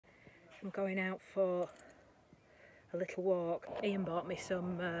I'm going out for a little walk. Ian bought me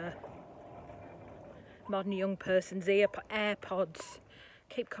some modern young person's AirPods.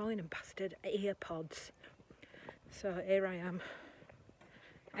 Keep calling them bastard earpods. So here I am,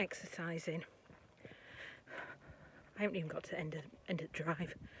 exercising. I haven't even got to the end of the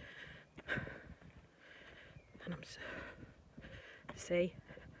drive. And see,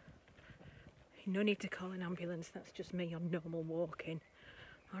 no need to call an ambulance, that's just me on normal walking.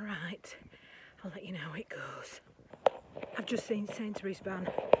 Alright, I'll let you know how it goes. I've just seen Sainsbury's van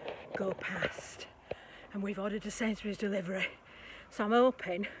go past and we've ordered a Sainsbury's delivery. So I'm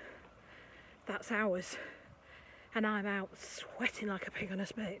hoping that's ours and I'm out sweating like a pig on a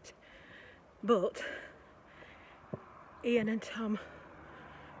spit. But Ian and Tom,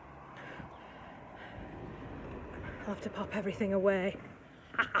 I'll have to pop everything away.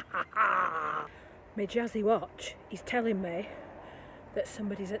 My jazzy watch is telling me that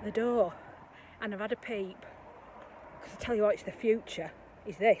somebody's at the door and I've had a peep. Because I tell you what, it's the future,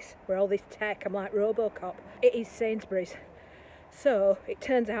 is this, where all this tech, I'm like Robocop. It is Sainsbury's. So it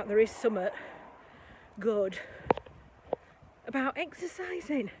turns out there is something good about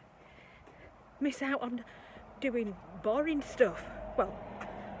exercising. Miss out on doing boring stuff. Well,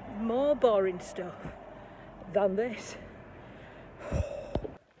 more boring stuff than this.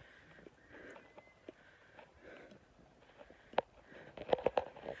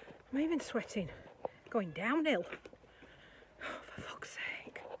 I'm even sweating, going downhill. Oh, for fuck's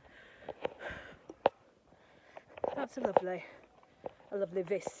sake. That's a lovely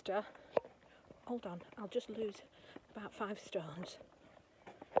vista. Hold on, I'll just lose about 5 stones.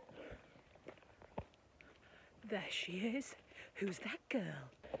 There she is. Who's that girl?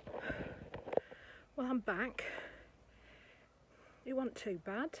 Well, I'm back. It wasn't too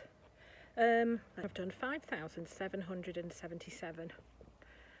bad. I've done 5,777.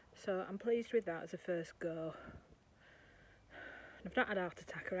 So I'm pleased with that as a first go. I've not had a heart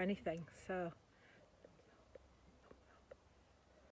attack or anything, so